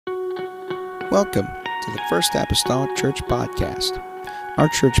Welcome to the First Apostolic Church Podcast. Our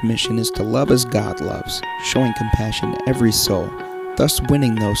church mission is to love as God loves, showing compassion to every soul, thus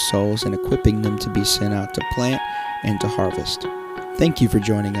winning those souls and equipping them to be sent out to plant and to harvest. Thank you for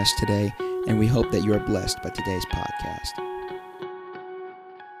joining us today, and we hope that you are blessed by today's podcast. My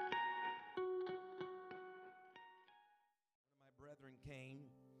brethren came,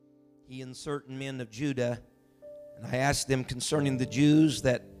 he and certain men of Judah, and I asked them concerning the Jews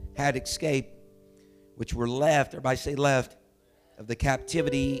that had escaped, which were left, everybody say left, of the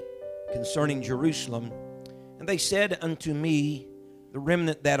captivity concerning Jerusalem. And they said unto me, the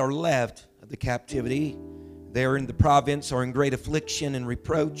remnant that are left of the captivity, there in the province are in great affliction and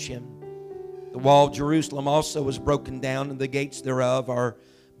reproach. And the wall of Jerusalem also was broken down, and the gates thereof are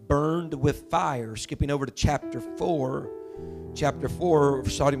burned with fire. Skipping over to chapter 4,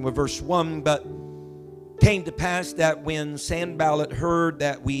 starting with verse 1. But came to pass that when Sanballat heard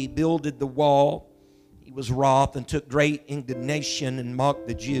that we builded the wall, he was wroth and took great indignation and mocked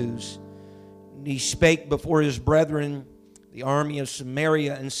the Jews. And he spake before his brethren, the army of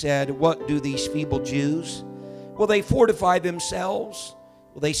Samaria, and said, what do these feeble Jews? Will they fortify themselves?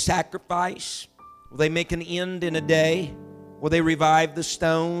 Will they sacrifice? Will they make an end in a day? Will they revive the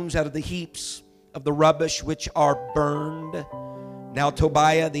stones out of the heaps of the rubbish which are burned? Now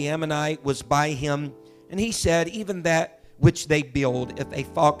Tobiah the Ammonite was by him, and he said, even that which they build, if a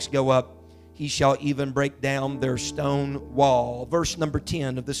fox go up, he shall even break down their stone wall. Verse number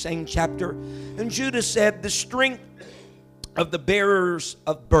 10 of the same chapter. And Judah said, the strength of the bearers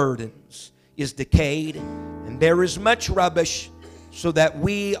of burdens is decayed, and there is much rubbish, so that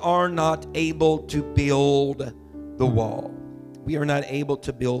we are not able to build the wall. We are not able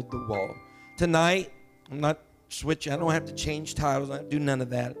to build the wall. Tonight, I'm not switching. I don't have to change titles. I don't do none of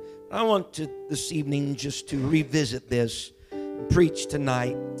that. I want to this evening just to revisit this and preach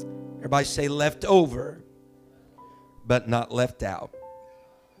tonight. Everybody say left over, but not left out.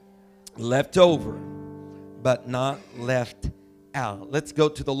 Left over, but not left out. Let's go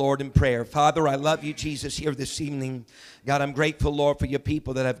to the Lord in prayer. Father, I love you, Jesus, here this evening. God, I'm grateful, Lord, for your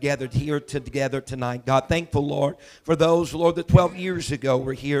people that have gathered here together tonight. God, thankful, Lord, for those, Lord, that 12 years ago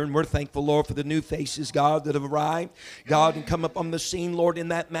were here. And we're thankful, Lord, for the new faces, God, that have arrived, God, and come up on the scene, Lord, in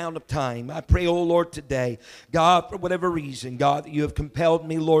that amount of time. I pray, oh, Lord, today, God, for whatever reason, God, that you have compelled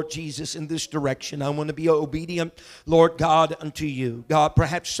me, Lord Jesus, in this direction. I want to be obedient, Lord God, unto you. God,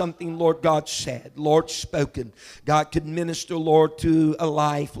 perhaps something, Lord God, said, Lord, spoken, God, could minister, Lord, to a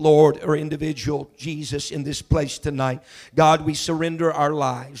life, Lord, or individual, Jesus, in this place tonight. God, we surrender our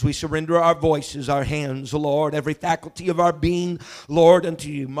lives. We surrender our voices, our hands, Lord, every faculty of our being, Lord, unto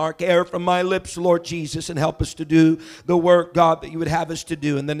you. Mark air from my lips, Lord Jesus, and help us to do the work, God, that you would have us to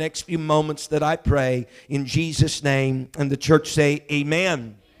do in the next few moments that I pray in Jesus' name. And the church say,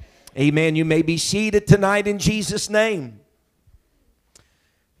 amen. Amen. You may be seated tonight in Jesus' name.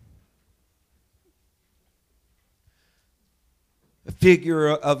 A figure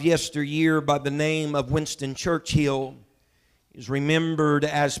of yesteryear by the name of Winston Churchill is remembered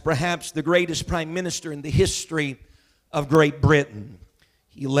as perhaps the greatest prime minister in the history of Great Britain.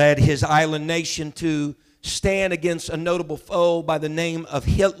 He led his island nation to stand against a notable foe by the name of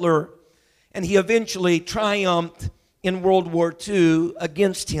Hitler, and he eventually triumphed in World War II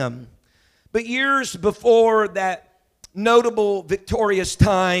against him. But years before that notable victorious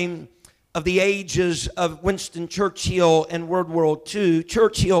time of the ages of Winston Churchill and World War II,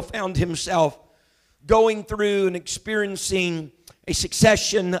 Churchill found himself going through and experiencing a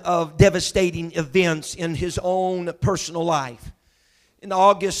succession of devastating events in his own personal life. In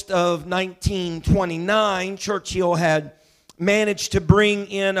August of 1929, Churchill had managed to bring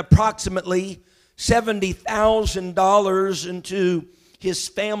in approximately $70,000 into his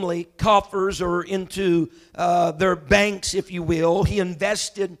family coffers, or into their banks, if you will. He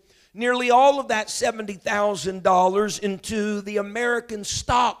invested nearly all of that $70,000 into the American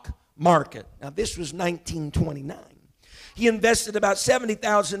stock market. Now, this was 1929. He invested about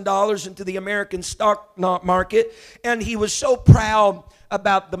 $70,000 into the American stock market, and he was so proud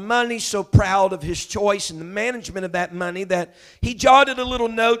about the money, so proud of his choice and the management of that money, that he jotted a little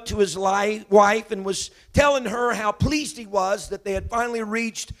note to his wife and was telling her how pleased he was that they had finally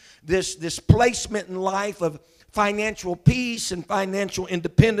reached this placement in life of financial peace and financial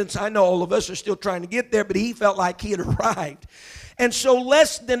independence. I know all of us are still trying to get there, but he felt like he had arrived. And so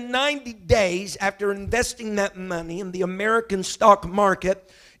less than 90 days after investing that money in the American stock market,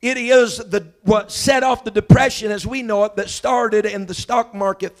 it is what set off the depression as we know it that started, and the stock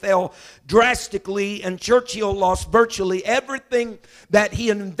market fell drastically, and Churchill lost virtually everything that he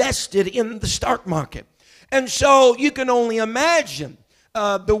invested in the stock market. And so you can only imagine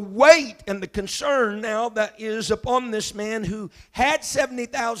the weight and the concern now that is upon this man who had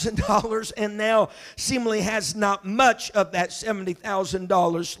 $70,000 and now seemingly has not much of that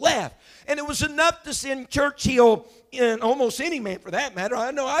 $70,000 left. And it was enough to send Churchill, and almost any man for that matter,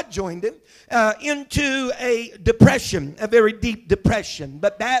 I know I joined him, into a depression, a very deep depression.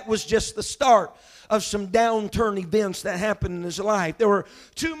 But that was just the start of some downturn events that happened in his life. There were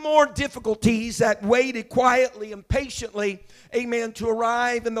two more difficulties that waited quietly and patiently, amen, to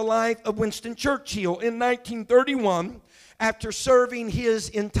arrive in the life of Winston Churchill. In 1931, after serving his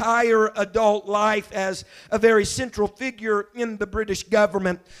entire adult life as a very central figure in the British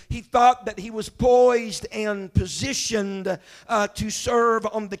government, he thought that he was poised and positioned to serve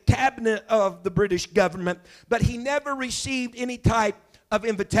on the cabinet of the British government, but he never received any type of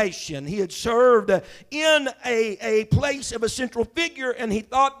invitation. He had served in a place of a central figure, and he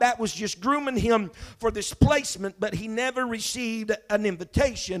thought that was just grooming him for this placement, but he never received an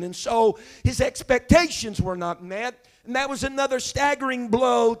invitation, and so his expectations were not met. And that was another staggering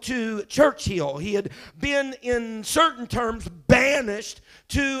blow to Churchill. He had been, in certain terms, banished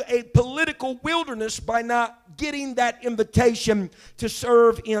to a political wilderness by not getting that invitation to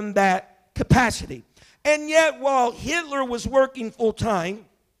serve in that capacity. And yet, while Hitler was working full-time,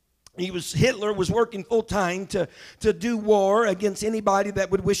 Hitler was working full-time to do war against anybody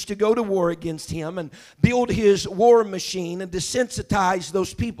that would wish to go to war against him and build his war machine and desensitize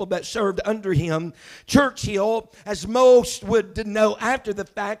those people that served under him. Churchill, as most would know after the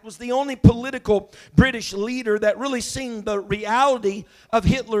fact, was the only political British leader that really seen the reality of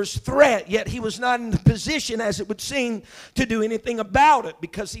Hitler's threat, yet he was not in the position, as it would seem, to do anything about it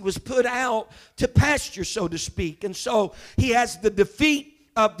because he was put out to pasture, so to speak. And so he has the defeat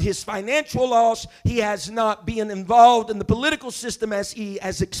of his financial loss. He has not been involved in the political system as he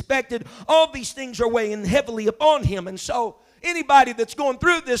has expected. All these things are weighing heavily upon him. And so anybody that's going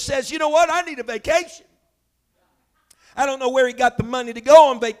through this says, you know what, I need a vacation. I don't know where he got the money to go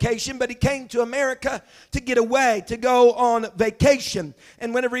on vacation, but he came to America to get away, to go on vacation.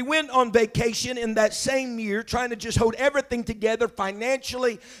 And whenever he went on vacation in that same year, trying to just hold everything together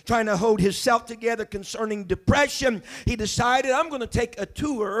financially, trying to hold himself together concerning depression, he decided, I'm going to take a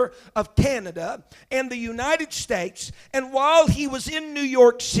tour of Canada and the United States. And while he was in New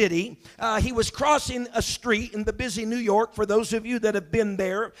York City, he was crossing a street in the busy New York, for those of you that have been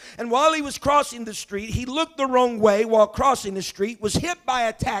there. And while he was crossing the street, he looked the wrong way while crossing the street, was hit by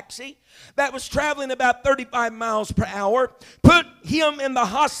a taxi that was traveling about 35 miles per hour, put him in the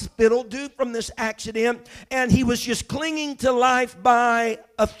hospital due from this accident, and he was just clinging to life by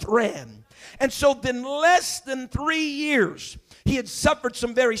a thread. And so in less than 3 years, he had suffered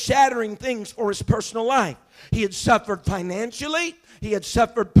some very shattering things for his personal life. He had suffered financially. He had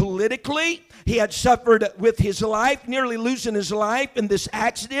suffered politically. He had suffered with his life, nearly losing his life in this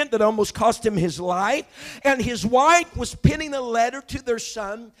accident that almost cost him his life. And his wife was penning a letter to their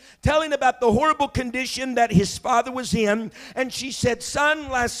son, telling about the horrible condition that his father was in. And she said, son,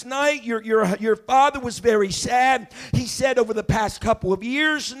 last night your father was very sad. He said over the past couple of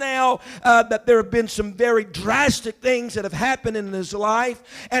years now that there have been some very drastic things that have happened in his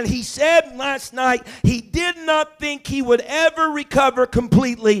life. And he said last night he did not think he would ever recover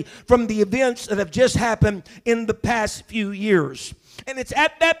completely from the events that have just happened in the past few years. And it's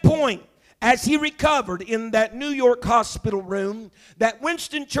at that point, as he recovered in that New York hospital room, that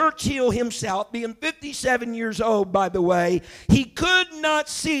Winston Churchill himself, being 57 years old, by the way, he could not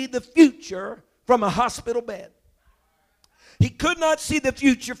see the future from a hospital bed. He could not see the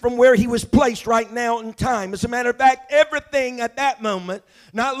future from where he was placed right now in time. As a matter of fact, everything at that moment,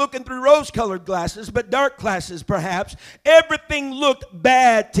 not looking through rose-colored glasses, but dark glasses perhaps, everything looked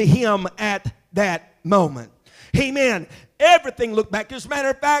bad to him at that moment. Amen. Everything looked back. As a matter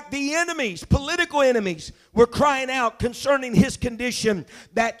of fact, the enemies, political enemies, were crying out concerning his condition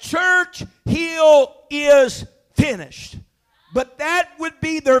that Churchill is finished. But that would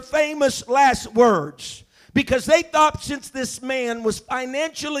be their famous last words. Because they thought since this man was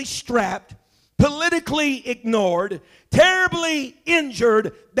financially strapped, politically ignored, terribly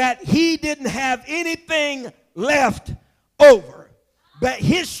injured, that he didn't have anything left over. But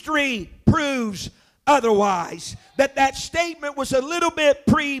history proves otherwise. That statement was a little bit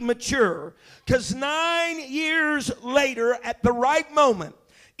premature. Because 9 years later, at the right moment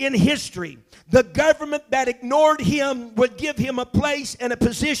in history, the government that ignored him would give him a place and a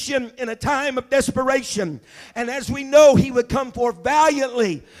position in a time of desperation. And as we know, he would come forth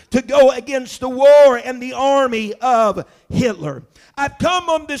valiantly to go against the war and the army of Hitler. I've come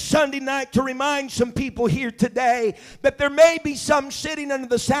on this Sunday night to remind some people here today that there may be some sitting under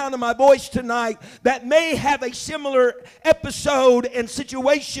the sound of my voice tonight that may have a similar episode and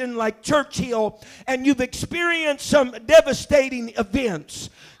situation like Churchill, and you've experienced some devastating events.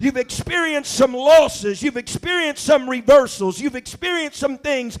 You've experienced some losses. You've experienced some reversals. You've experienced some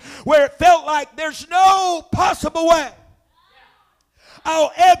things where it felt like there's no possible way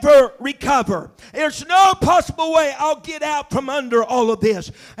I'll ever recover. There's no possible way I'll get out from under all of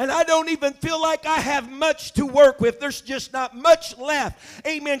this. And I don't even feel like I have much to work with. There's just not much left,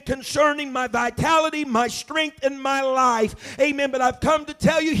 amen, concerning my vitality, my strength, and my life, amen. But I've come to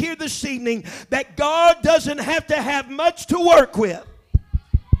tell you here this evening that God doesn't have to have much to work with.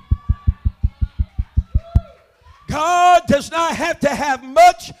 God does not have to have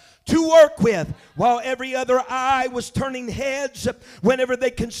much to work with. While every other eye was turning heads whenever they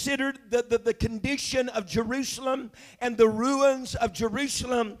considered the condition of Jerusalem and the ruins of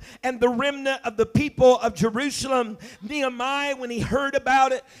Jerusalem and the remnant of the people of Jerusalem, Nehemiah, when he heard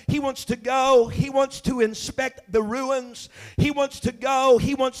about it, he wants to go. He wants to inspect the ruins. He wants to go.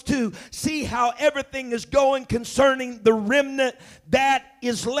 He wants to see how everything is going concerning the remnant that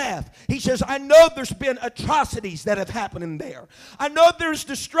is left. He says, I know there's been atrocities that have happened in there. I know there's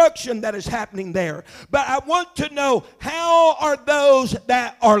destruction that is happening there. But I want to know, how are those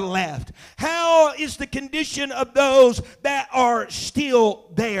that are left? How is the condition of those that are still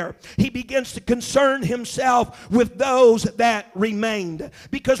there? He begins to concern himself with those that remained.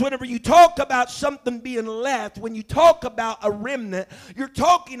 Because whenever you talk about something being left, when you talk about a remnant, you're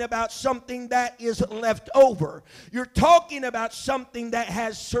talking about something that is left over. You're talking about something that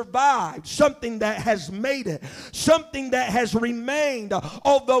has survived, something that has made it, something that has remained.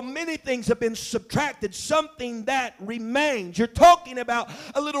 Although many things have been subtracted, something that remains. You're talking about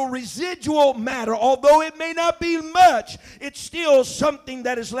a little residual matter. Although it may not be much, it's still something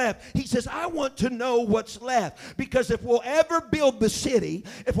that is left. He says, I want to know what's left, because if we'll ever build the city,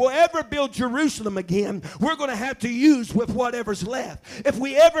 if we'll ever build Jerusalem again, we're going to have to use with whatever's left. If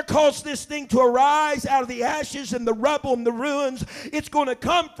we ever cause this thing to arise out of the ashes and the rubble and the ruins, it's going to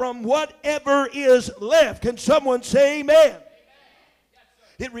come from whatever is left. Can someone say amen?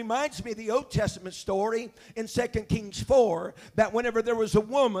 It reminds me of the Old Testament story in 2 Kings 4, that whenever there was a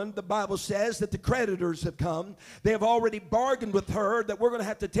woman, the Bible says that the creditors have come. They have already bargained with her that we're going to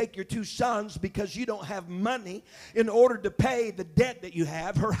have to take your 2 sons because you don't have money in order to pay the debt that you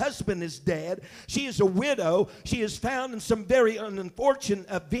have. Her husband is dead. She is a widow. She is found in some very unfortunate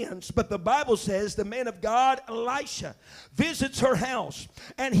events. But the Bible says the man of God, Elisha, visits her house,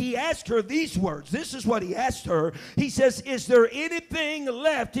 and he asked her these words. This is what he asked her. He says, is there anything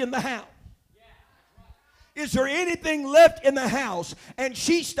left in the house? Is there anything left in the house? And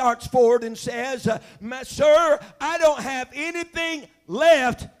she starts forward and says, sir, I don't have anything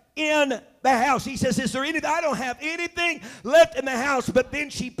left in the house. He says, is there anything? I don't have anything left in the house. But then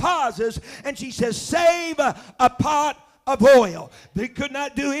she pauses and she says, save a pot of oil. They could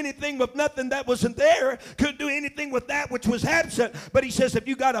not do anything with nothing that wasn't there. Couldn't do anything with that which was absent. But he says, if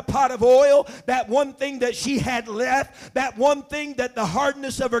you got a pot of oil, that one thing that she had left, that one thing that the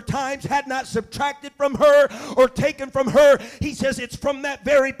hardness of her times had not subtracted from her or taken from her, he says it's from that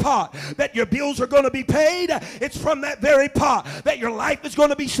very pot that your bills are going to be paid. It's from that very pot that your life is going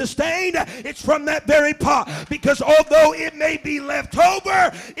to be sustained. It's from that very pot, because although it may be left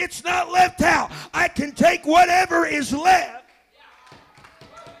over, it's not left out. I can take whatever is left.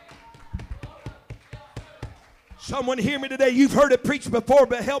 Someone hear me today. You've heard it preached before,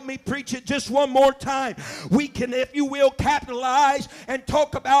 but help me preach it just one more time. We can, if you will, capitalize and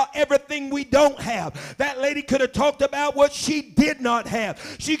talk about everything we don't have. That lady could have talked about what she did not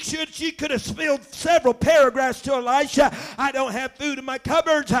have. She could have spilled several paragraphs to Elisha. I don't have food in my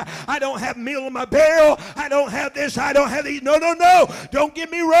cupboards. I don't have meal in my barrel. I don't have this. I don't have these. No. Don't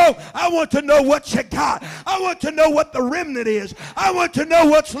get me wrong. I want to know what you got. I want to know what the remnant is. I want to know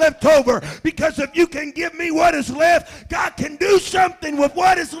what's left over. Because if you can give me what is left, God can do something with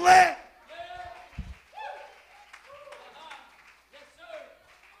what is left.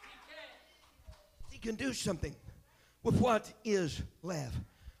 He can do something with what is left.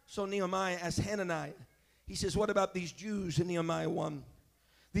 So Nehemiah asked Hananiah, he says, what about these Jews in Nehemiah 1?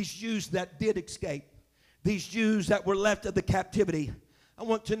 These Jews that did escape. These Jews that were left of the captivity. I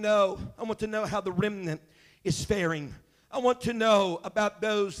want to know how the remnant is faring. I want to know about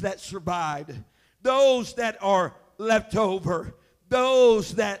those that survived. Those that are left over,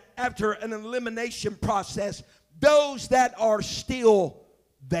 those that after an elimination process, those that are still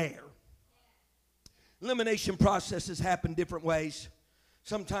there. Elimination processes happen different ways.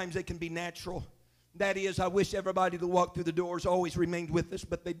 Sometimes they can be natural. That is, I wish everybody that walked through the doors always remained with us,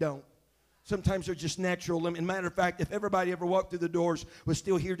 but they don't. Sometimes they're just natural. And matter of fact, if everybody ever walked through the doors was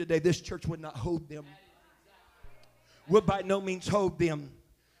still here today, this church would not hold them. Would by no means hold them.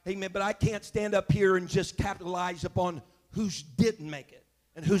 Amen. But I can't stand up here and just capitalize upon who's didn't make it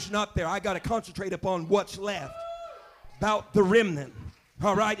and who's not there. I got to concentrate upon what's left. About the remnant.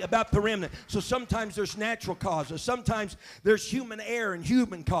 All right, about the remnant. So sometimes there's natural causes. Sometimes there's human error and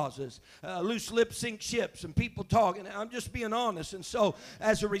human causes. Loose lips sink ships and people talking. I'm just being honest. And so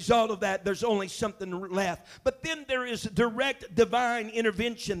as a result of that, there's only something left. But then there is direct divine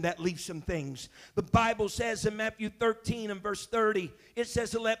intervention that leaves some things. The Bible says in Matthew 13 and verse 30, it says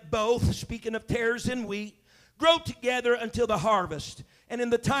to let both, speaking of tares and wheat, grow together until the harvest. And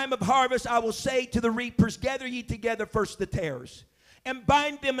in the time of harvest, I will say to the reapers, gather ye together first the tares, and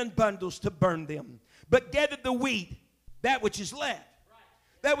bind them in bundles to burn them. But gather the wheat, that which is left.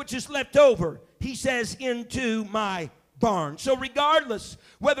 That which is left over, he says, into my barn. So regardless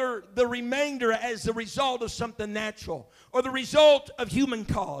whether the remainder as the result of something natural or the result of human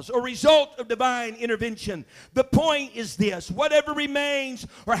cause or result of divine intervention, the point is this: whatever remains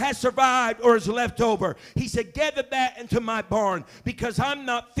or has survived or is left over, he said, gather that into my barn, because I'm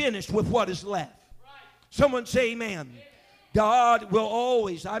not finished with what is left. Someone say amen. God will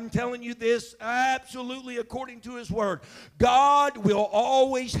always, I'm telling you this absolutely according to his word, God will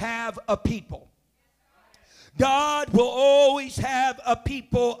always have a people. God will always have a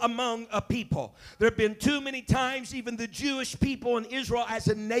people among a people. There have been too many times even the Jewish people in Israel as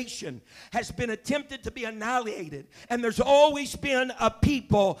a nation has been attempted to be annihilated. And there's always been a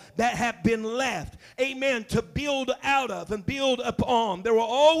people that have been left, amen, to build out of and build upon. There will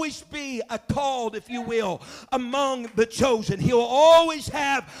always be a called, if you will, among the chosen. He'll always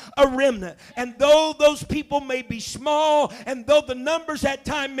have a remnant. And though those people may be small, and though the numbers at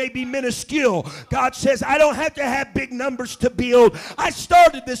times may be minuscule, God says, I don't have to have big numbers to build. I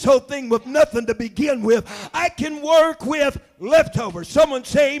started this whole thing with nothing to begin with. I can work with leftovers. Someone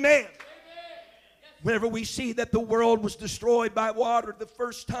say amen. Whenever we see that the world was destroyed by water the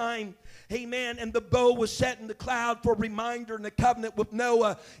first time, amen, and the bow was set in the cloud for a reminder and a covenant with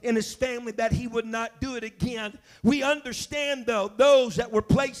Noah and his family that he would not do it again. We understand, though, those that were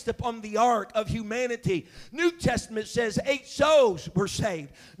placed upon the ark of humanity. New Testament says 8 souls were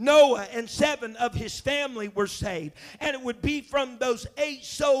saved. Noah and 7 of his family were saved. And it would be from those 8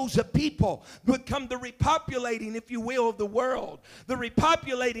 souls of people would come the repopulating, if you will, of the world. The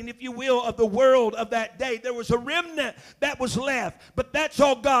repopulating, if you will, of the world of that day. There was a remnant that was left, but that's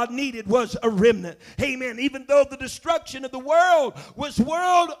all God needed was a remnant. Amen. Even though the destruction of the world was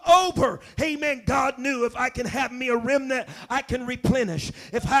world over, amen, God knew if I can have me a remnant, I can replenish.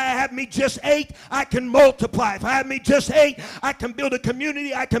 If I have me just 8, I can multiply. If I have me just 8, I can build a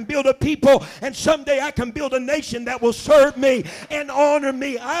community, I can build a people, and someday I can build a nation that will serve me and honor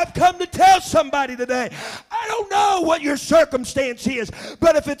me. I've come to tell somebody today, I don't know what your circumstance is,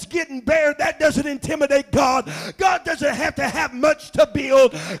 but if it's getting bare, that doesn't intimidate God. God doesn't have to have much to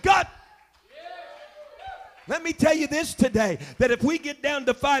build. God, let me tell you this today, that if we get down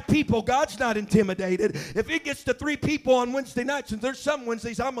to 5 people, God's not intimidated. If it gets to 3 people on Wednesday nights, and there's some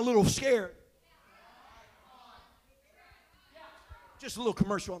Wednesdays I'm a little scared. Just a little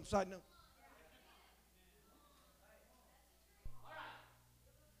commercial on the side note.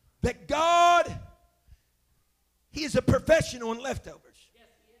 That God, he is a professional in leftovers.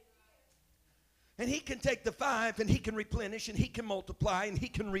 And he can take the 5 and he can replenish and he can multiply and he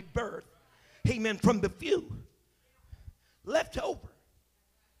can rebirth. Amen. From the few left over,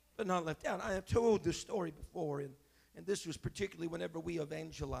 but not left out. I have told this story before, and this was particularly whenever we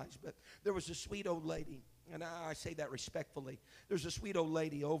evangelized. But there was a sweet old lady, and I say that respectfully. There's a sweet old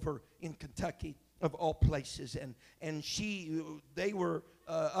lady over in Kentucky, of all places, and they were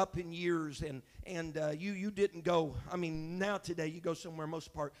up in years, and you didn't go. I mean, now today you go somewhere.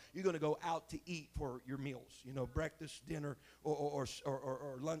 Most part you're going to go out to eat for your meals. You know, breakfast, dinner, or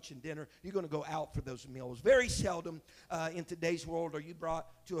lunch and dinner. You're going to go out for those meals. Very seldom in today's world are you brought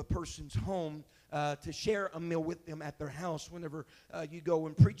to a person's home to share a meal with them at their house whenever you go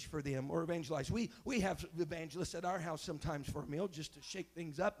and preach for them or evangelize. We have evangelists at our house sometimes for a meal just to shake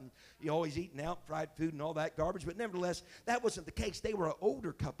things up, and you're always eating out, fried food and all that garbage. But nevertheless, that wasn't the case. They were an old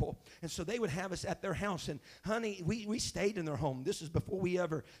older couple. And so they would have us at their house. And honey, we stayed in their home. This is before we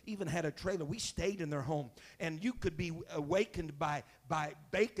ever even had a trailer. We stayed in their home. And you could be awakened by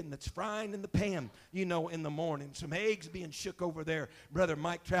bacon that's frying in the pan, you know, in the morning. Some eggs being shook over there. Brother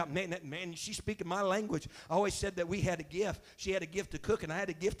Mike Trout, man, she's speaking my language. I always said that we had a gift. She had a gift to cook, and I had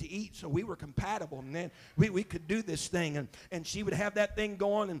a gift to eat, so we were compatible. And then we could do this thing. And she would have that thing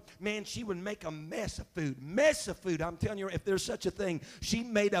going, and, man, she would make a mess of food. Mess of food. I'm telling you, if there's such a thing, she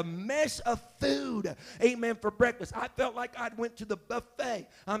made a mess of food, amen, for breakfast. I felt like I'd went to the buffet.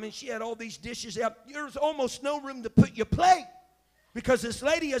 I mean, she had all these dishes out. There's almost no room to put your plate, because this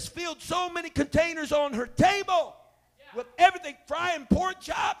lady has filled so many containers on her table with everything, frying pork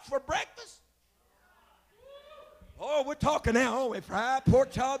chops for breakfast. Oh, we're talking now. Oh, we fry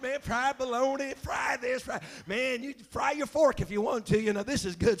pork chop, man, fry bologna, fry this, fry. Man, you fry your fork if you want to. You know, this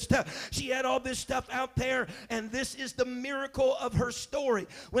is good stuff. She had all this stuff out there, and this is the miracle of her story.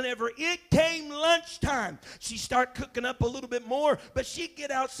 Whenever it came lunchtime, she'd start cooking up a little bit more, but she'd get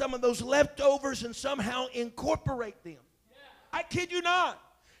out some of those leftovers and somehow incorporate them. I kid you not.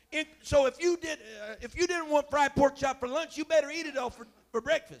 So if you didn't want fried pork chop for lunch, you better eat it all for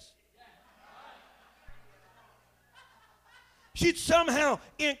breakfast. She'd somehow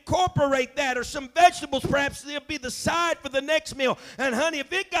incorporate that, or some vegetables, perhaps they'll be the side for the next meal. And honey,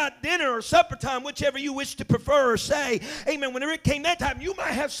 if it got dinner or supper time, whichever you wish to prefer or say, amen, whenever it came that time, you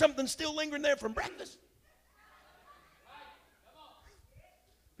might have something still lingering there from breakfast.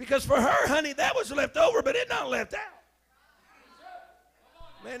 Because for her, honey, that was left over, but it not left out.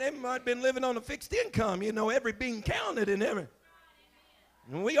 Man, they might have been living on a fixed income, you know, every bean counted and everything.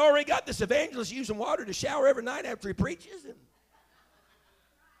 And we already got this evangelist using water to shower every night after he preaches. And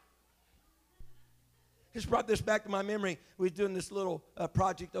just brought this back to my memory. We was doing this little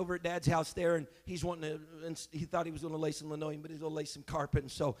project over at Dad's house there, and he's wanting to, and he thought he was going to lay some linoleum, but he's going to lay some carpet. And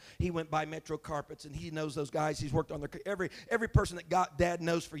so he went by Metro Carpets, and he knows those guys. He's worked on their, every person that Dad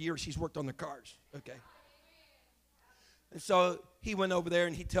knows for years, he's worked on their cars, okay? And so he went over there,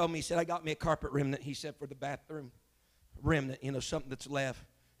 and he told me, he said, I got me a carpet remnant, he said, for the bathroom remnant, you know, something that's left.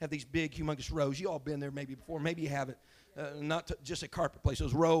 Have these big, humongous rows. You all been there maybe before. Maybe you haven't. Not just a carpet place.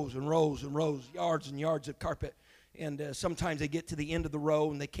 Those rows and rows and rows, yards and yards of carpet. And sometimes they get to the end of the row,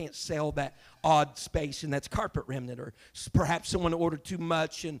 and they can't sell that odd space, and that's carpet remnant. Or perhaps someone ordered too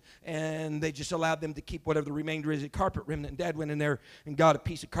much, and they just allowed them to keep whatever the remainder is of carpet remnant. And Dad went in there and got a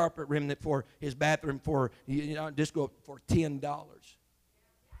piece of carpet remnant for his bathroom for, you know, just go for $10.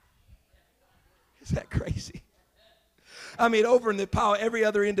 Is that crazy? I mean, over in the pile, every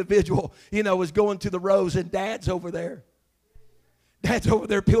other individual, you know, was going to the rows, and Dad's over there. Dad's over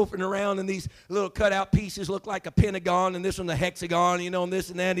there pilfering around, and these little cutout pieces look like a pentagon, and this one a hexagon, you know, and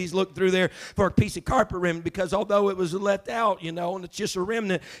this and that. He's looking through there for a piece of carpet remnant, because although it was left out, you know, and it's just a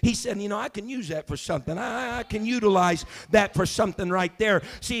remnant, he said, you know, I can use that for something. I can utilize that for something right there.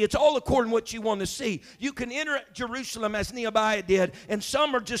 See, it's all according to what you want to see. You can enter Jerusalem as Nehemiah did, and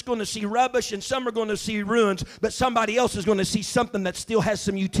some are just going to see rubbish, and some are going to see ruins, but somebody else is going to see something that still has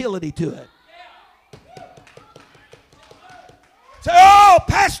some utility to it. Say, oh,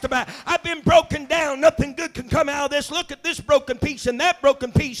 Pastor, I've been broken down. Nothing good can come out of this. Look at this broken piece and that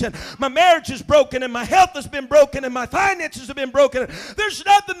broken piece. And my marriage is broken, and my health has been broken, and my finances have been broken. There's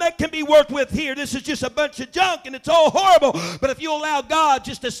nothing that can be worked with here. This is just a bunch of junk, and it's all horrible. But if you allow God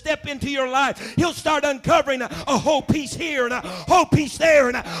just to step into your life, He'll start uncovering a whole piece here, and a whole piece there,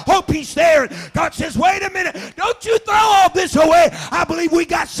 and a whole piece there. And God says, wait a minute. Don't you throw all this away. I believe we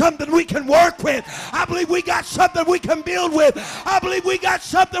got something we can work with. I believe we got something we can build with. I believe we got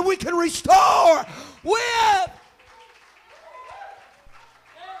something we can restore with.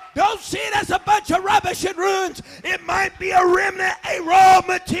 Don't see it as a bunch of rubbish and ruins. It might be a remnant, a raw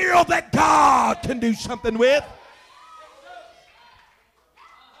material that God can do something with.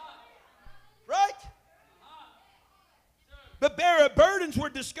 Right? The bearer of burdens were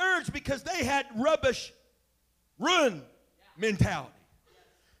discouraged because they had rubbish, ruin mentality.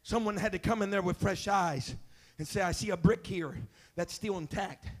 Someone had to come in there with fresh eyes and say, I see a brick here that's still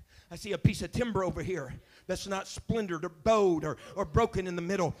intact. I see a piece of timber over here that's not splintered or bowed or broken in the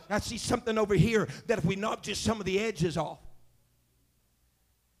middle. I see something over here that if we knock just some of the edges off.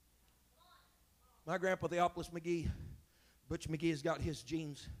 My grandpa, Theophilus McGee, Butch McGee has got his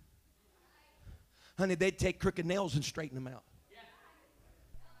genes. Honey, they'd take crooked nails and straighten them out.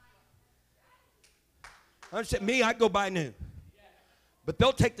 I said, me, I'd go by noon. But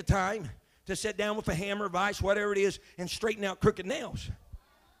they'll take the time to sit down with a hammer, vise, whatever it is, and straighten out crooked nails.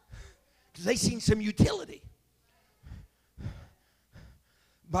 Because they've seen some utility. The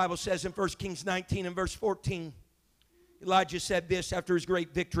Bible says in 1 Kings 19 and verse 14, Elijah said this after his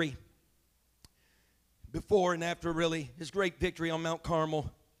great victory. Before and after, really, his great victory on Mount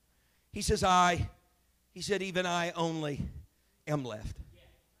Carmel. He says, even I only am left.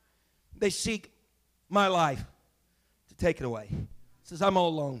 They seek my life to take it away. He says, I'm all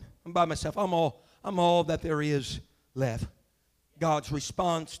alone. I'm by myself. I'm all that there is left. God's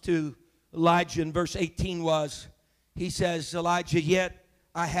response to Elijah in verse 18 was, he says, Elijah, yet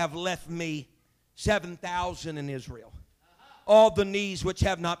I have left me 7,000 in Israel, all the knees which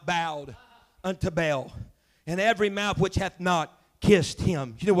have not bowed unto Baal, and every mouth which hath not kissed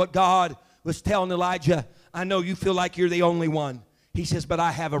him. You know what God was telling Elijah? I know you feel like you're the only one. He says, but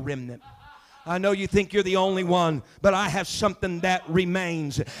I have a remnant. I know you think you're the only one, but I have something that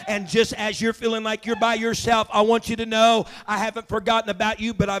remains. And just as you're feeling like you're by yourself, I want you to know I haven't forgotten about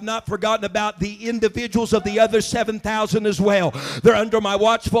you, but I've not forgotten about the individuals of the other 7,000 as well. They're under my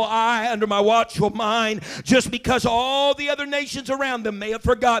watchful eye, under my watchful mind. Just because all the other nations around them may have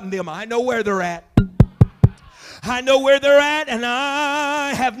forgotten them, I know where they're at. I know where they're at, and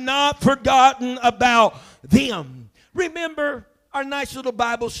I have not forgotten about them. Remember our nice little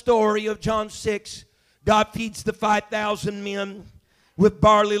Bible story of John 6. God feeds the 5,000 men with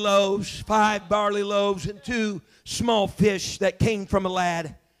barley loaves, 5 barley loaves and 2 small fish that came from a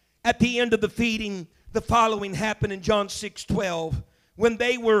lad. At the end of the feeding, the following happened in John 6:12. When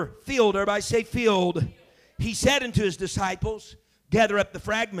they were filled, everybody say filled, he said unto his disciples, gather up the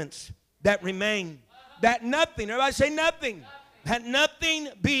fragments that remain, that nothing, everybody say nothing, that nothing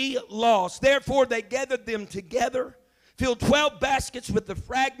be lost. Therefore they gathered them together, filled 12 baskets with the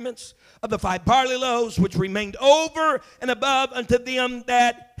fragments of the 5 barley loaves, which remained over and above unto them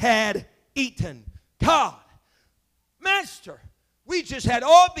that had eaten. God, Master, we just had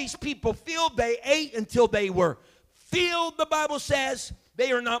all these people filled. They ate until they were filled, the Bible says.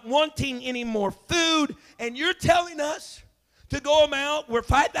 They are not wanting any more food. And you're telling us to go out where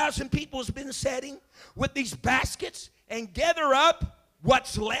 5,000 people has been sitting with these baskets and gather up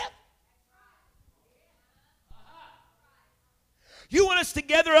what's left? You want us to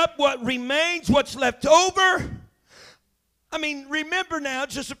gather up what remains, what's left over? I mean, remember now,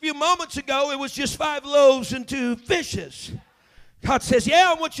 just a few moments ago, it was just 5 loaves and 2 fishes. God says,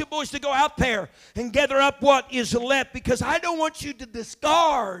 yeah, I want you boys to go out there and gather up what is left, because I don't want you to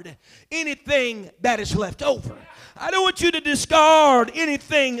discard anything that is left over. I don't want you to discard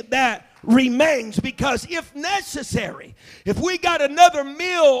anything that remains, because if necessary, if we got another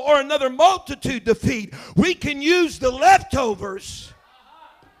meal or another multitude to feed, we can use the leftovers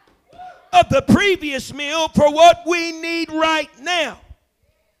of the previous meal for what we need right now.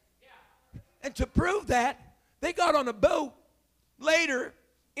 And to prove that, they got on a boat later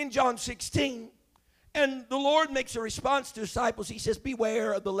in John 16, and the Lord makes a response to his disciples. He says,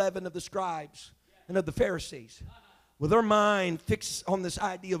 beware of the leaven of the scribes and of the Pharisees. With their mind fixed on this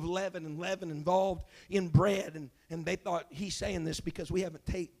idea of leaven and leaven involved in bread. And they thought he's saying this because we haven't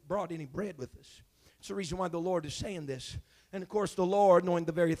brought any bread with us. It's the reason why the Lord is saying this. And of course the Lord, knowing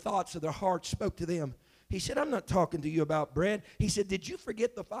the very thoughts of their hearts, spoke to them. He said, I'm not talking to you about bread. He said, did you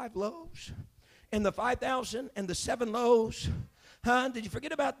forget the 5 loaves and the 5,000 and the 7 loaves? Huh? Did you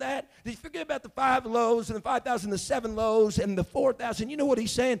forget about that? Did you forget about the 5 loaves and the 5,000, the 7 loaves and the 4,000? You know what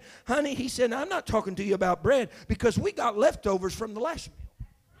he's saying? Honey, he said, I'm not talking to you about bread, because we got leftovers from the last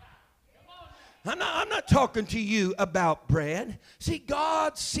meal. I'm not talking to you about bread. See,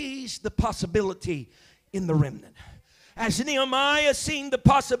 God sees the possibility in the remnant. As Nehemiah seen the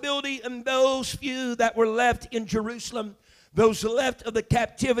possibility in those few that were left in Jerusalem, those left of the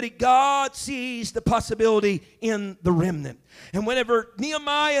captivity, God sees the possibility in the remnant. And whenever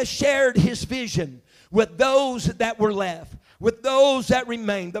Nehemiah shared his vision with those that were left, with those that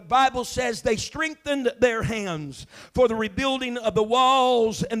remained, the Bible says they strengthened their hands for the rebuilding of the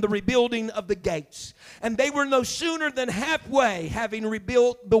walls and the rebuilding of the gates. And they were no sooner than halfway, having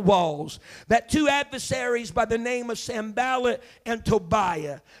rebuilt the walls, that 2 adversaries by the name of Sanballat and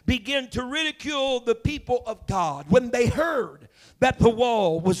Tobiah began to ridicule the people of God when they heard that the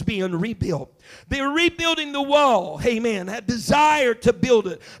wall was being rebuilt. They were rebuilding the wall, amen, a desire to build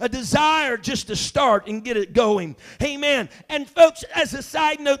it, a desire just to start and get it going, amen. And folks, as a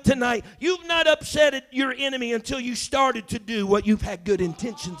side note tonight, you've not upset your enemy until you started to do what you've had good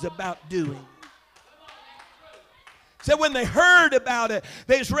intentions about doing. So when they heard about it,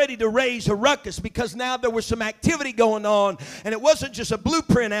 they was ready to raise a ruckus, because now there was some activity going on, and it wasn't just a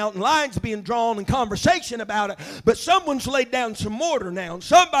blueprint out and lines being drawn and conversation about it, but someone's laid down some mortar now, and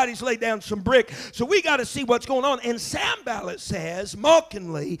somebody's laid down some brick. So we got to see what's going on. And Sanballat says,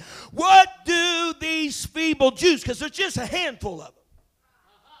 mockingly, what do these feeble Jews, because there's just a handful of them,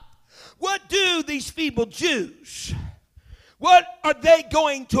 what do these feeble Jews What are they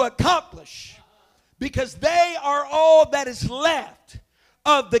going to accomplish? Because they are all that is left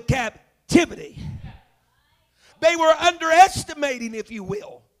of the captivity. They were underestimating, if you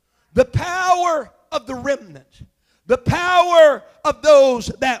will, the power of the remnant, the power of those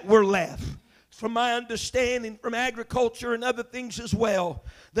that were left. From my understanding from agriculture and other things as well,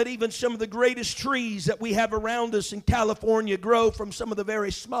 that even some of the greatest trees that we have around us in California grow from some of the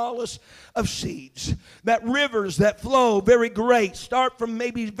very smallest of seeds. That rivers that flow very great start from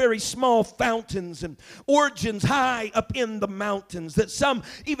maybe very small fountains and origins high up in the mountains. That some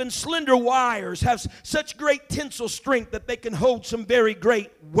even slender wires have such great tensile strength that they can hold some very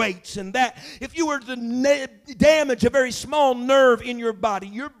great weights. And that if you were to damage a very small nerve in your body,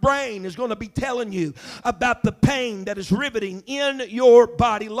 your brain is going to be telling you about the pain that is riveting in your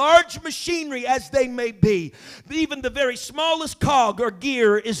body. Large machinery as they may be, even the very smallest cog or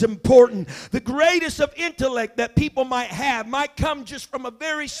gear is important. The greatest of intellect that people might have might come just from a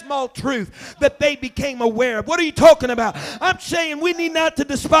very small truth that they became aware of. What are you talking about? I'm saying we need not to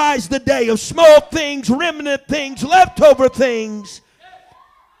despise the day of small things, remnant things, leftover things.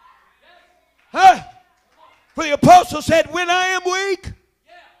 For the apostle said, when I am weak,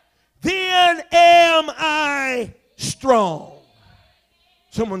 then am I strong.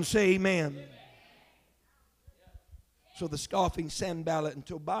 Someone say amen. So the scoffing Sanballat and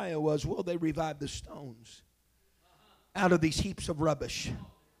Tobiah was, will they revive the stones out of these heaps of rubbish?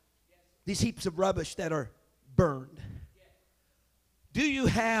 These heaps of rubbish that are burned. Do you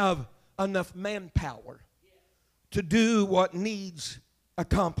have enough manpower to do what needs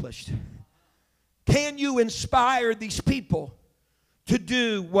accomplished? Can you inspire these people to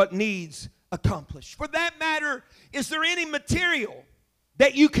do what needs accomplished? For that matter, is there any material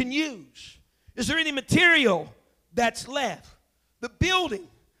that you can use? Is there any material that's left? The building,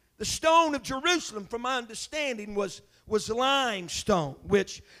 the stone of Jerusalem, from my understanding, was limestone,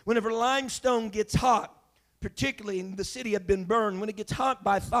 which whenever limestone gets hot, particularly in the city had been burned, when it gets hot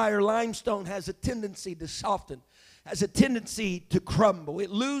by fire, limestone has a tendency to soften, has a tendency to crumble.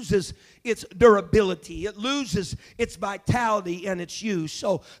 It loses its durability. It loses its vitality and its use.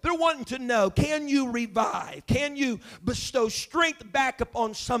 So they're wanting to know, can you revive? Can you bestow strength back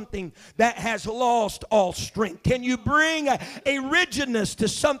upon something that has lost all strength? Can you bring a rigidness to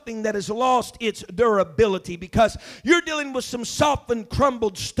something that has lost its durability? Because you're dealing with some softened,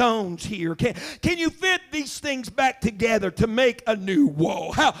 crumbled stones here. Can you fit these things back together to make a new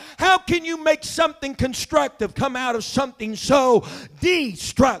wall? How can you make something constructive come out of something so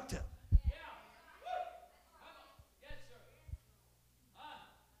destructive?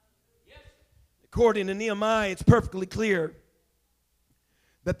 According to Nehemiah, it's perfectly clear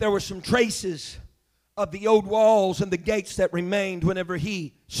that there were some traces of the old walls and the gates that remained whenever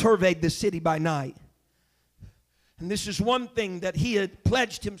he surveyed the city by night. And this is one thing that he had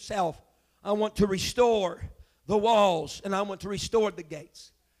pledged himself. I want to restore the walls and I want to restore the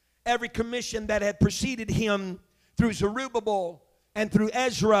gates. Every commission that had preceded him through Zerubbabel and through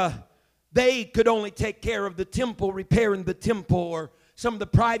Ezra, they could only take care of the temple, repairing the temple, or some of the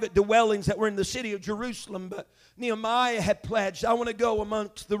private dwellings that were in the city of Jerusalem. But Nehemiah had pledged, I want to go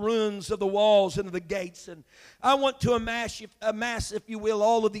amongst the ruins of the walls and of the gates, and I want to amass, if you will,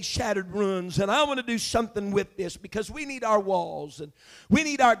 all of these shattered ruins, and I want to do something with this, because we need our walls, and we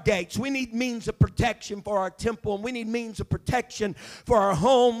need our gates. We need means of protection for our temple, and we need means of protection for our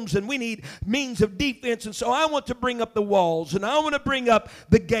homes, and we need means of defense. And so I want to bring up the walls, and I want to bring up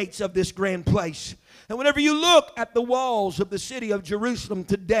the gates of this grand place. And whenever you look at the walls of the city of Jerusalem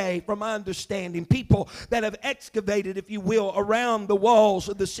today, from my understanding, people that have excavated, if you will, around the walls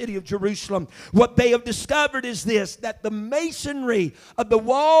of the city of Jerusalem, what they have discovered is this, that the masonry of the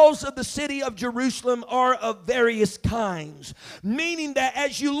walls of the city of Jerusalem are of various kinds. Meaning that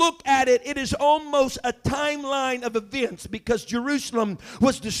as you look at it, it is almost a timeline of events, because Jerusalem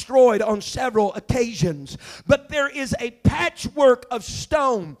was destroyed on several occasions. But there is a patchwork of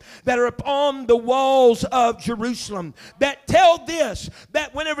stone that are upon the walls of Jerusalem that tell this,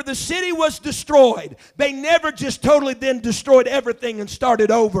 that whenever the city was destroyed, they never just totally then destroyed everything and started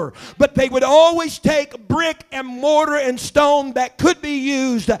over, but they would always take brick and mortar and stone that could be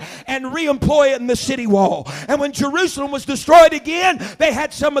used and re-employ it in the city wall. And when Jerusalem was destroyed again, they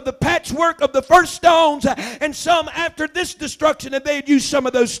had some of the patchwork of the first stones and some after this destruction, and they'd use some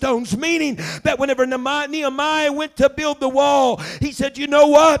of those stones, meaning that whenever Nehemiah went to build the wall, he said, you know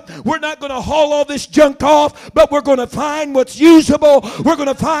what, we're not going to haul all this junk off, but we're going to find what's usable. We're going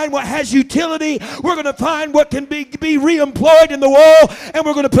to find what has utility. We're going to find what can be re-employed in the wall, and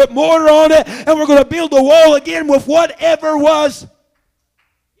we're going to put mortar on it, and we're going to build the wall again with whatever was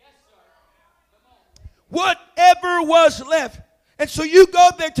Whatever was left. And so you go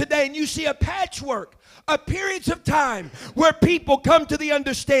there today and you see a patchwork of periods of time where people come to the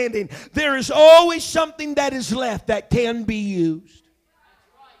understanding there is always something that is left that can be used.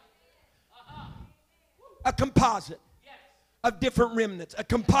 A composite of different remnants. A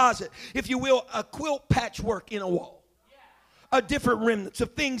composite, if you will, a quilt patchwork in a wall. A different remnants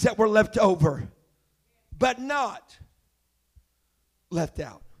of things that were left over, but not left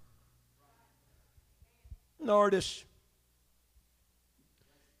out. An artist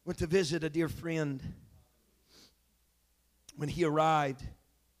went to visit a dear friend. When he arrived,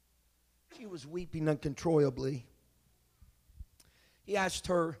 she was weeping uncontrollably. He asked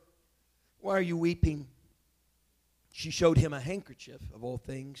her, "Why are you weeping?" She showed him a handkerchief, of all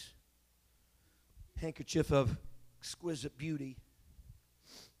things. Handkerchief of exquisite beauty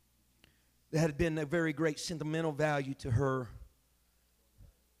that had been a very great sentimental value to her,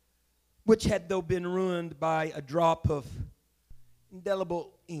 which had though been ruined by a drop of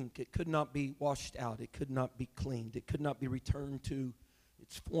indelible ink. It could not be washed out. It could not be cleaned. It could not be returned to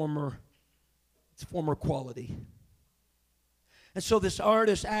its former quality. And so this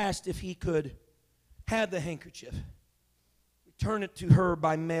artist asked if he could have the handkerchief, return it to her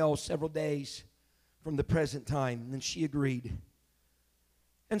by mail several days from the present time. And she agreed.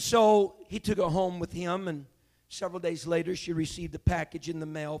 And so he took it home with him, and several days later she received a package in the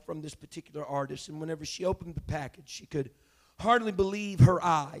mail from this particular artist. And whenever she opened the package, she could hardly believe her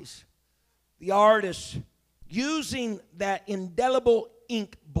eyes. The artist, using that indelible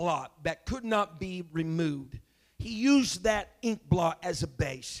ink blot that could not be removed, he used that ink blot as a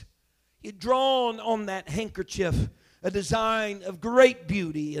base. He had drawn on that handkerchief a design of great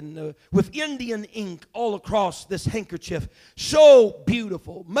beauty, and with Indian ink all across this handkerchief. So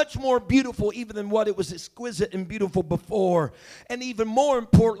beautiful, much more beautiful even than what it was exquisite and beautiful before. And even more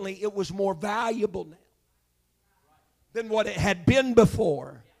importantly, it was more valuable now than what it had been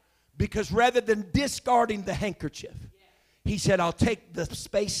before. Because rather than discarding the handkerchief, he said, "I'll take the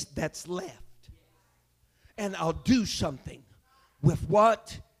space that's left and I'll do something with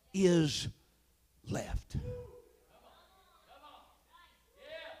what is left."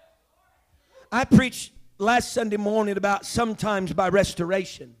 I preached last Sunday morning about sometimes by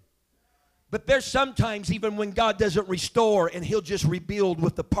restoration. But there's sometimes even when God doesn't restore and He'll just rebuild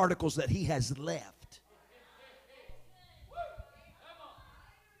with the particles that He has left.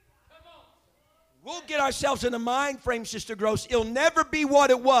 We'll get ourselves in a mind frame, Sister Gross. It'll never be what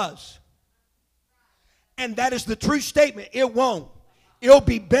it was. And that is the true statement. It won't. It'll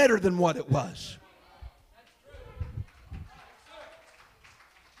be better than what it was.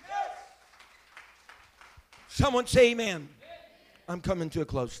 Someone say amen. I'm coming to a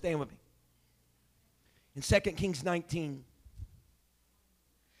close. Stand with me. In 2 Kings 19.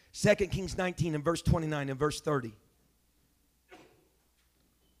 2 Kings 19 and verse 29 and verse 30.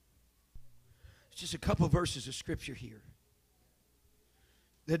 It's just a couple of verses of scripture here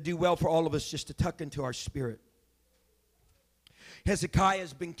that do well for all of us just to tuck into our spirit. Hezekiah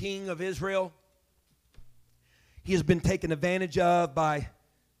has been king of Israel. He has been taken advantage of by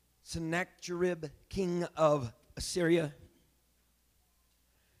Sennacherib, king of Assyria.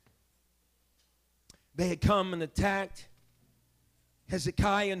 They had come and attacked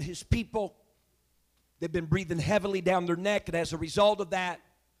Hezekiah and his people. They've been breathing heavily down their neck, and as a result of that,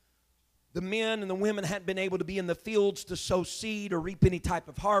 the men and the women hadn't been able to be in the fields to sow seed or reap any type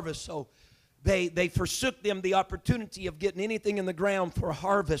of harvest. So they forsook them the opportunity of getting anything in the ground for a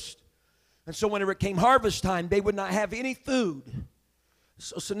harvest. And so whenever it came harvest time, they would not have any food.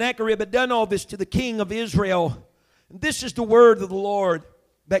 So Sennacherib had done all this to the king of Israel. And this is the word of the Lord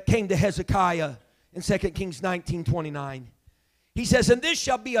that came to Hezekiah in 2 Kings 19:29. He says, "And this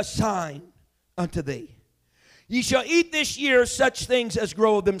shall be a sign unto thee. Ye shall eat this year such things as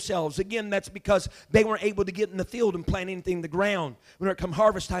grow of themselves." Again, that's because they weren't able to get in the field and plant anything in the ground. When it come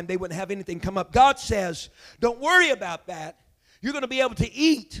harvest time, they wouldn't have anything come up. God says, don't worry about that. You're going to be able to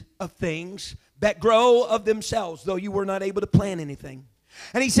eat of things that grow of themselves, though you were not able to plant anything.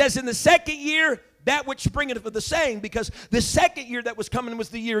 And he says, in the second year, that which springeth of the same, because the second year that was coming was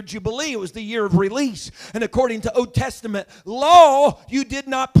the year of Jubilee. It was the year of release. And according to Old Testament law, you did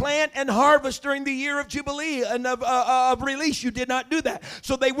not plant and harvest during the year of Jubilee and of release. You did not do that.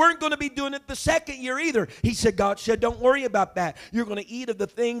 So they weren't going to be doing it the second year either. He said, God said, don't worry about that. You're going to eat of the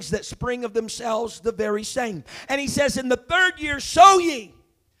things that spring of themselves the very same. And he says, in the third year, sow ye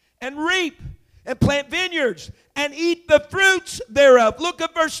and reap and plant vineyards and eat the fruits thereof. Look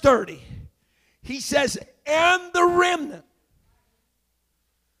at verse 30. He says, and the remnant.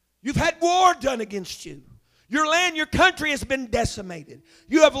 You've had war done against you. Your land, your country has been decimated.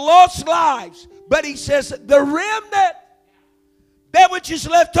 You have lost lives. But he says, the remnant, that which is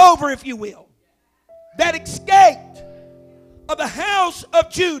left over, if you will, that escaped of the house of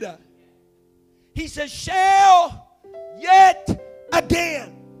Judah, he says, shall yet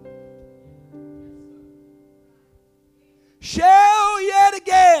again. Shall yet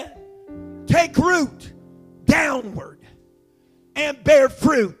again take root downward and bear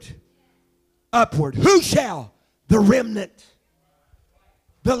fruit upward. Who shall? The remnant,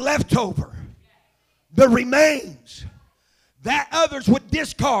 the leftover, the remains, that others would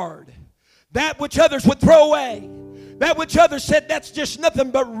discard, that which others would throw away, that which others said that's just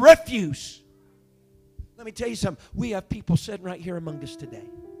nothing but refuse. Let me tell you something. We have people sitting right here among us today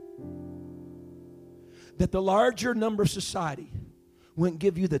that the larger number of society wouldn't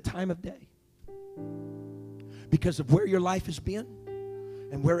give you the time of day because of where your life has been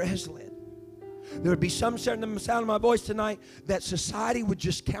and where it has led. There would be some certain in the sound of my voice tonight that society would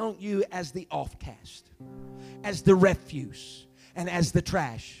just count you as the offcast, as the refuse, and as the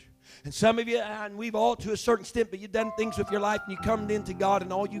trash. And some of you, and we've all to a certain extent, but you've done things with your life and you come into God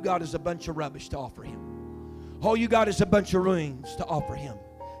and all you got is a bunch of rubbish to offer Him. All you got is a bunch of ruins to offer Him.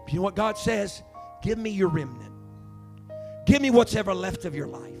 But you know what God says? Give me your remnant. Give me what's ever left of your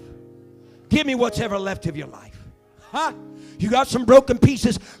life. Give me what's ever left of your life. Huh? You got some broken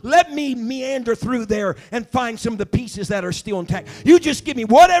pieces. Let me meander through there and find some of the pieces that are still intact. You just give me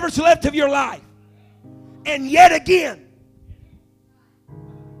whatever's left of your life. And yet again,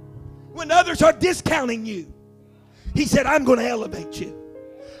 when others are discounting you, He said, I'm going to elevate you.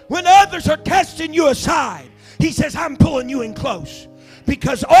 When others are casting you aside, He says, I'm pulling you in close.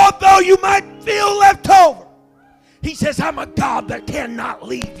 Because although you might feel left over, He says, I'm a God that cannot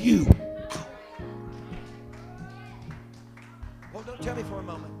leave you. Well, don't tell me for a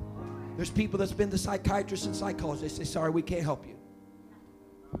moment. There's people that's been to psychiatrists and psychologists. They say, sorry, we can't help you.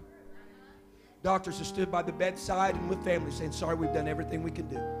 Doctors have stood by the bedside and with families saying, sorry, we've done everything we can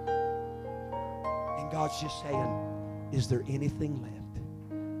do. And God's just saying, is there anything left?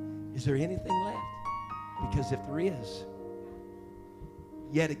 Is there anything left? Because if there is,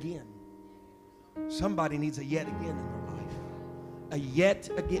 yet again, somebody needs a yet again in their life. A yet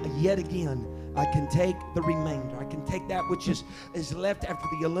again. I can take the remainder. I can take that which is left after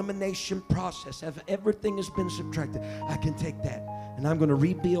the elimination process. After everything has been subtracted, I can take that and I'm going to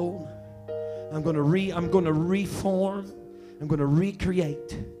rebuild. I'm going to reform. I'm going to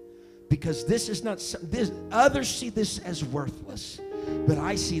recreate. Because this is not this. Others see this as worthless, but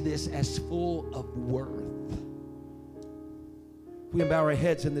I see this as full of worth. We can bow our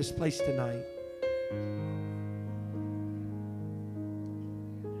heads in this place tonight.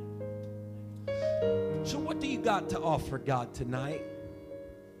 So what do you got to offer God tonight?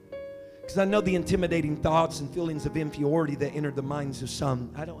 Because I know the intimidating thoughts and feelings of inferiority that enter the minds of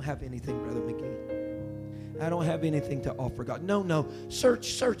some. I don't have anything, Brother McGee. I don't have anything to offer God. No.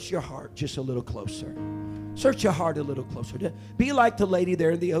 Search your heart just a little closer. Search your heart a little closer. Be like the lady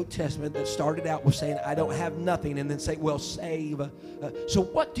there in the Old Testament that started out with saying, I don't have nothing, and then say, well, save. So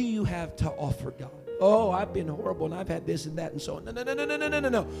what do you have to offer God? Oh, I've been horrible, and I've had this and that, and so on.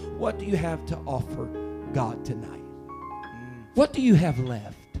 No. What do you have to offer God tonight? What do you have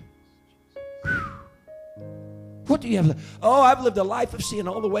left? What do you have left? Oh, I've lived a life of sin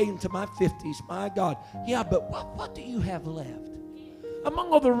all the way into my 50s. My God. Yeah, but what do you have left?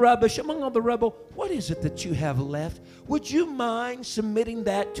 Among all the rubbish, among all the rubble, what is it that you have left? Would you mind submitting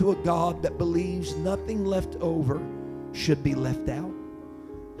that to a God that believes nothing left over should be left out?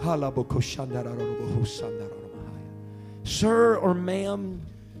 Sir or ma'am,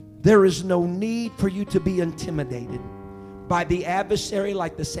 there is no need for you to be intimidated by the adversary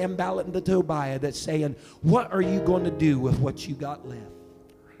like the Sanballat and the Tobiah that's saying, what are you going to do with what you got left?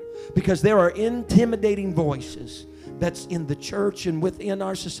 Because there are intimidating voices that's in the church and within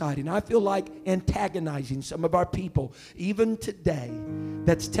our society. And I feel like antagonizing some of our people, even today,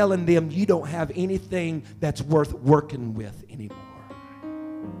 that's telling them you don't have anything that's worth working with anymore.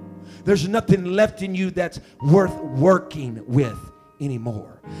 There's nothing left in you that's worth working with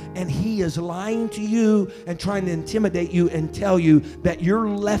anymore. And he is lying to you and trying to intimidate you and tell you that your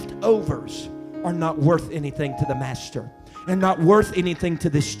leftovers are not worth anything to the master, and not worth anything to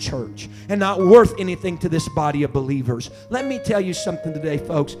this church, and not worth anything to this body of believers. Let me tell you something today,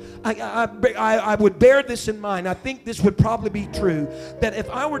 folks. I would bear this in mind. I think this would probably be true, that if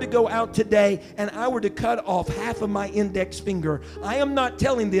I were to go out today and I were to cut off half of my index finger, I am not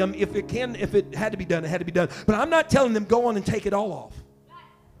telling them if it had to be done, it had to be done. But I'm not telling them go on and take it all off.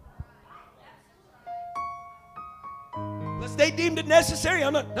 Unless they deemed it necessary,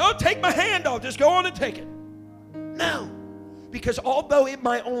 I'm not, no, take my hand off. Just go on and take it. No. Because although it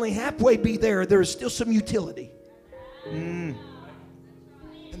might only halfway be there, there is still some utility. And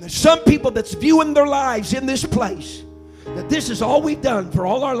there's some people that's viewing their lives in this place that this is all we've done for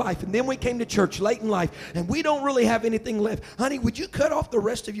all our life, and then we came to church late in life and we don't really have anything left. Honey, would you cut off the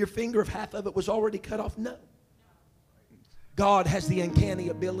rest of your finger if half of it was already cut off? No. God has the uncanny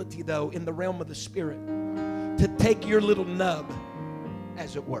ability, though, in the realm of the Spirit, to take your little nub,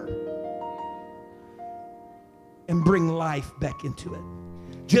 as it were, and bring life back into it.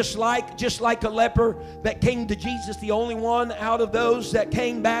 Just like a leper that came to Jesus, the only one out of those that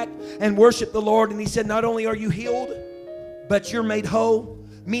came back and worshiped the Lord, and he said, not only are you healed, but you're made whole.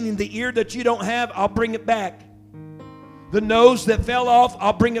 Meaning the ear that you don't have, I'll bring it back. The nose that fell off,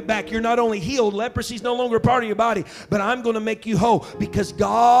 I'll bring it back. You're not only healed, leprosy's no longer a part of your body, but I'm going to make you whole, because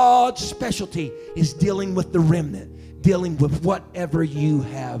God's specialty is dealing with the remnant, dealing with whatever you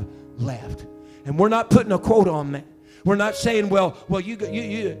have left. And we're not putting a quote on that. We're not saying, well, if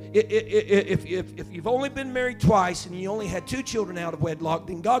you've only been married twice and you only had 2 children out of wedlock,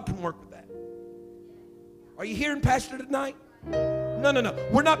 then God can work with that. Are you hearing, Pastor, tonight? No.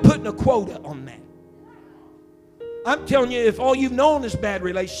 We're not putting a quota on that. I'm telling you, if all you've known is bad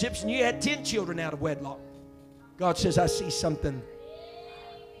relationships and you had 10 children out of wedlock, God says, I see something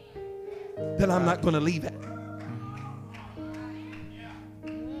that I'm not going to leave at.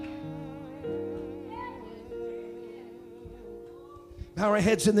 Bow our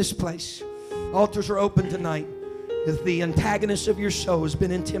heads in this place. Altars are open tonight. If the antagonist of your soul has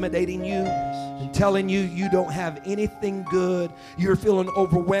been intimidating you and telling you you don't have anything good, you're feeling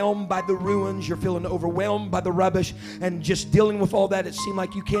overwhelmed by the ruins, you're feeling overwhelmed by the rubbish, and just dealing with all that, it seems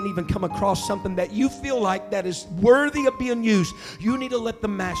like you can't even come across something that you feel like that is worthy of being used. You need to let the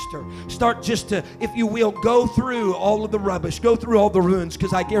Master start just to, if you will, go through all of the rubbish, go through all the ruins,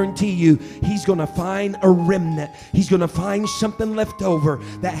 because I guarantee you, He's going to find a remnant. He's going to find something left over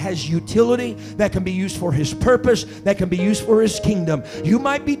that has utility, that can be used for His purpose, that can be used for His kingdom. You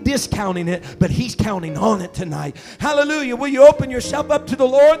might be discounting it, but He's counting on it tonight. Hallelujah. Will you open yourself up to the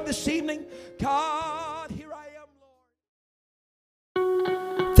Lord this evening? God, here I am,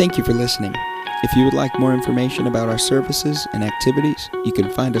 Lord. Thank you for listening. If you would like more information about our services and activities, you can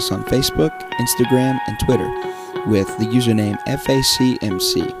find us on Facebook, Instagram, and Twitter with the username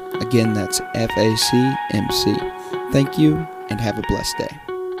FACMC. Again, that's FACMC. Thank you, and have a blessed day.